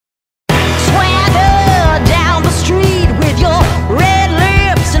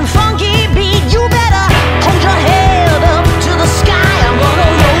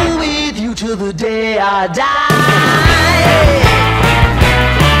die.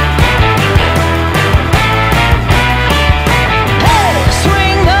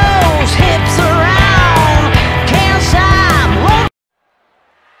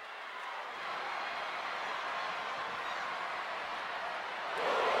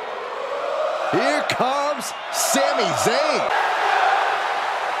 Here comes Sami Zayn.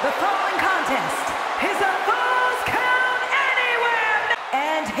 The following contest is a Falls Count Anywhere.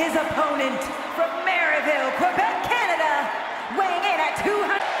 And his opponent from Maryville, Quebec, Canada, weighing in at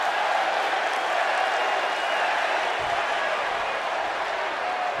 200.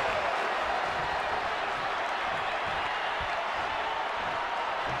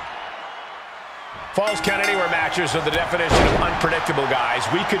 Falls Count Anywhere matches are the definition of unpredictable, guys.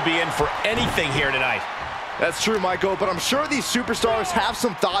 We could be in for anything here tonight. That's true, Michael, but I'm sure these superstars have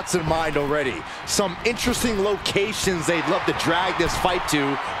some thoughts in mind already. Some interesting locations they'd love to drag this fight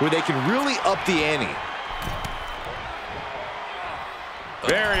to where they can really up the ante.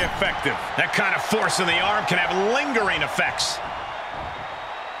 Very effective. That kind of force in the arm can have lingering effects.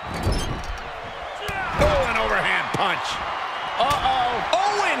 Oh, an overhand punch.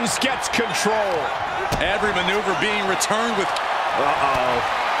 Owens gets control. Every maneuver being returned with...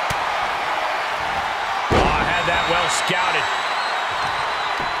 Had that well scouted.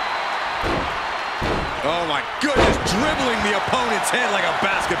 Oh my goodness, dribbling the opponent's head like a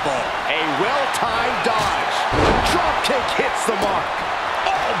basketball. A well-timed dodge. Drop kick hits the mark.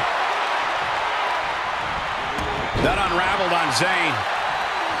 Oh! That unraveled on Zayn.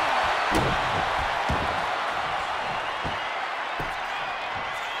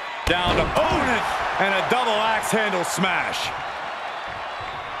 Down to opponent and a double axe handle smash.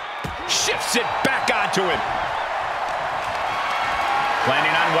 Shifts it back onto him.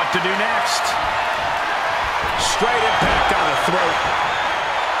 Planning on what to do next. Straight impact on the throat.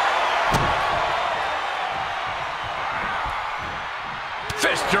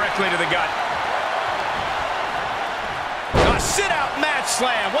 Fist directly to the gut. A sit-out match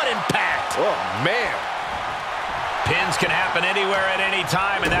slam. What impact. Oh, man. Pins can happen anywhere at any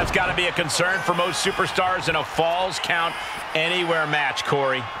time, and that's got to be a concern for most superstars in a Falls Count Anywhere match,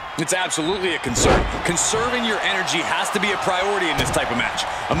 Corey. It's absolutely a concern. Conserving your energy has to be a priority in this type of match.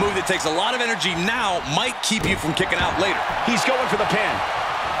 A move that takes a lot of energy now might keep you from kicking out later. He's going for the pin.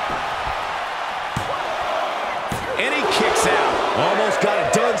 And he kicks out. Almost got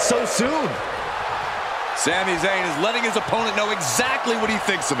it done so soon. Sami Zayn is letting his opponent know exactly what he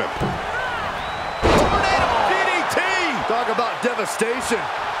thinks of him. Tornado DDT! Talk about devastation.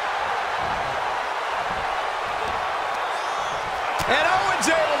 And Owens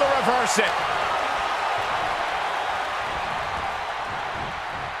able to reverse it.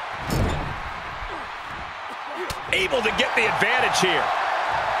 Able to get the advantage here.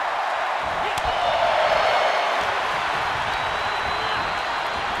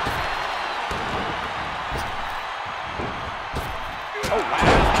 Oh,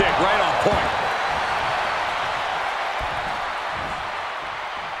 wow. Kick right on point.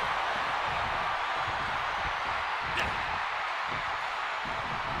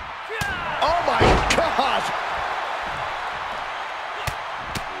 Oh, my gosh.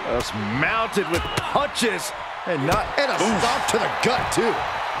 Just mounted with punches and a stomp to the gut, too.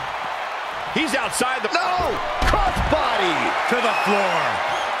 He's outside the... No! Crossbody To the floor.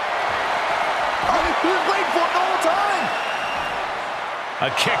 Oh, he was waiting for it the whole time. A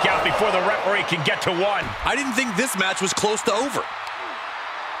kick out before the referee can get to one. I didn't think this match was close to over.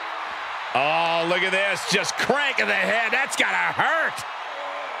 Oh, look at this. Just cranking the head. That's gotta hurt.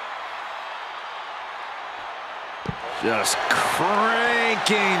 Just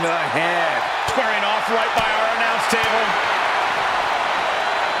cranking the head. Squaring off right by our announce table.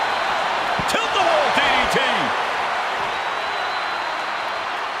 Tilt-the-wall DDT.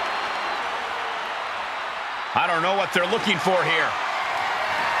 I don't know what they're looking for here.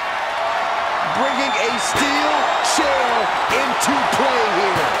 Bringing a steel chair into play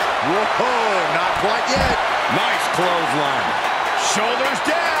here. Whoa, not quite yet. Nice clothesline. Shoulders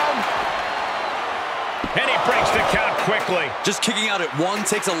down. And he breaks the count quickly. Just kicking out at one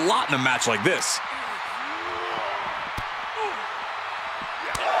takes a lot in a match like this.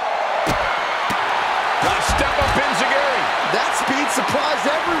 A step-up enziguri. That speed surprised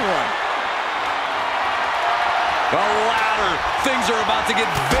everyone. The ladder. Things are about to get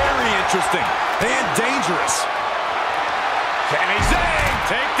very interesting and dangerous. Sami Zayn,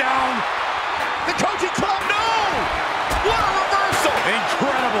 takedown. The coaching club, no! What a reversal.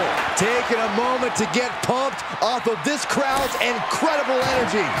 Incredible. Taking a moment to get pumped off of this crowd's incredible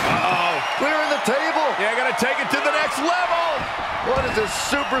energy. Uh-oh. Clearing the table. Yeah, gotta take it to the next level. What is this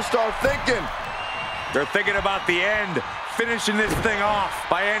superstar thinking? They're thinking about the end, finishing this thing off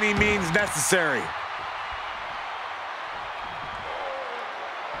by any means necessary.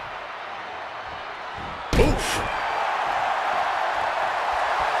 Oof.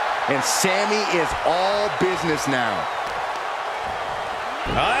 And Sami is all business now.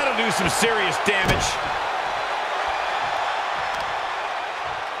 That'll do some serious damage.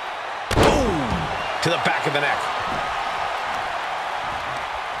 Boom! To the back of the neck.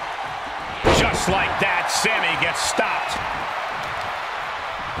 Just like that, Sami gets stopped.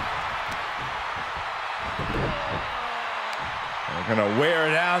 They're gonna wear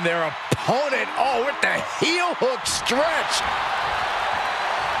down their opponent. Oh, with the heel hook stretch.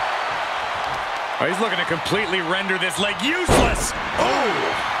 Oh, he's looking to completely render this leg useless. Oh,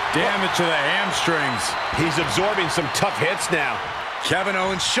 damage to the hamstrings. He's absorbing some tough hits now. Kevin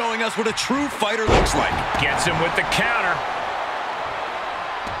Owens showing us what a true fighter looks like. Gets him with the counter.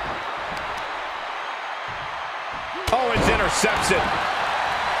 Owens intercepts it.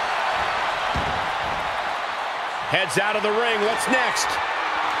 Heads out of the ring. What's next?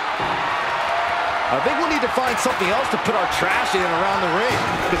 I think we'll need to find something else to put our trash in around the ring,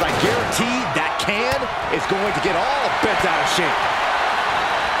 because I guarantee that can is going to get all bent out of shape.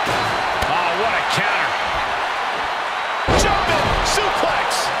 Oh, what a counter. Jumping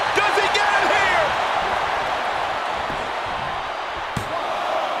suplex. Does he get him here?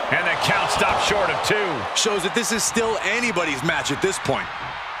 And the count stopped short of 2. Shows that this is still anybody's match at this point.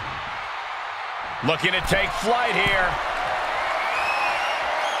 Looking to take flight here.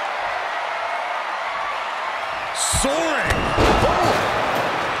 Soaring.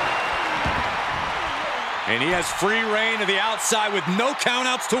 And he has free reign to the outside with no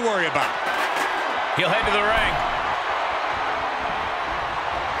countouts to worry about. He'll head to the ring.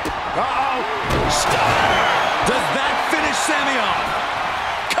 Uh-oh. Stunner. Does that finish Sami off?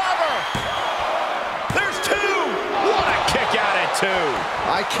 Cover. There's 2. What a kick out at 2.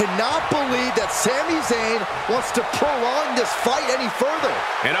 I cannot believe that Sami Zayn wants to prolong this fight any further.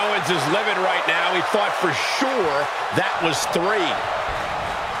 And Owens is livid right now. He thought for sure that was 3.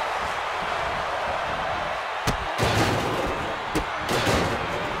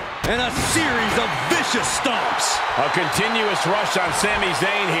 And a series of vicious stomps. A continuous rush on Sami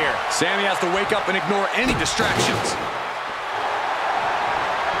Zayn here. Sami has to wake up and ignore any distractions.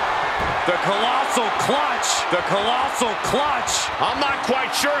 The colossal clutch. The colossal clutch. I'm not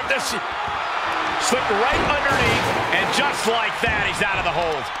quite sure if this slipped right underneath, and just like that, he's out of the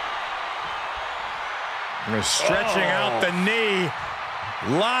hold. We're stretching out the knee.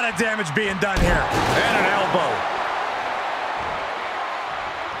 A lot of damage being done here. And an elbow.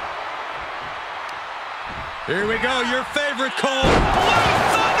 Here we go, your favorite call. Blue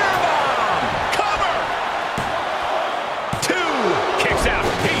Thunderbomb! Cover! 2. Kicks out.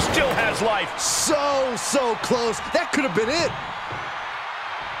 He still has life. So close. That could have been it.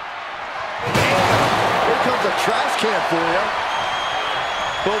 Here comes a trash can for you.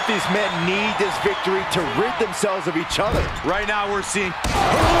 Both these men need this victory to rid themselves of each other. Right now we're seeing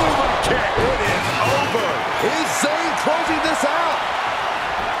Kick. It is over. Is Zayn closing this out?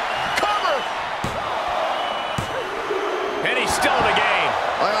 Cover! And he's still in the game.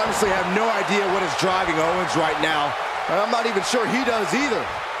 I honestly have no idea what is driving Owens right now. I'm not even sure he does either.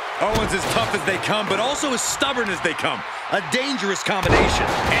 Owens is tough as they come, but also as stubborn as they come. A dangerous combination.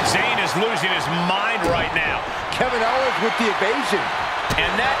 And Zayn is losing his mind right now. Kevin Owens with the evasion.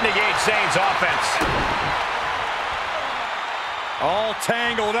 And that negates Zayn's offense. all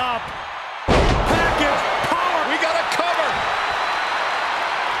tangled up. Package power. We got a cover.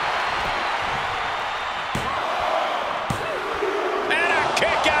 And a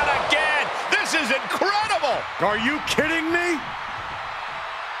kick out again. This is incredible. Are you kidding me?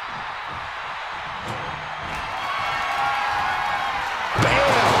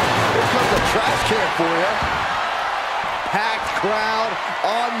 Here comes a trash can for you. Packed crowd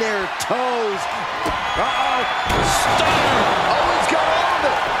on their toes. Uh-oh. Stunner. Owens got all of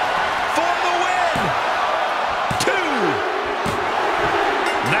it. For the win. 2.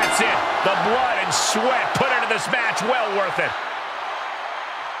 That's it. The blood and sweat put into this match. Well worth it.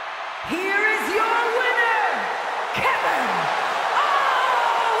 Here is your winner, Kevin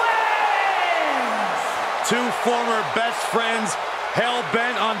Owens! Two former best friends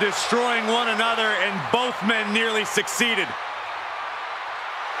hell-bent on destroying one another, and both men nearly succeeded.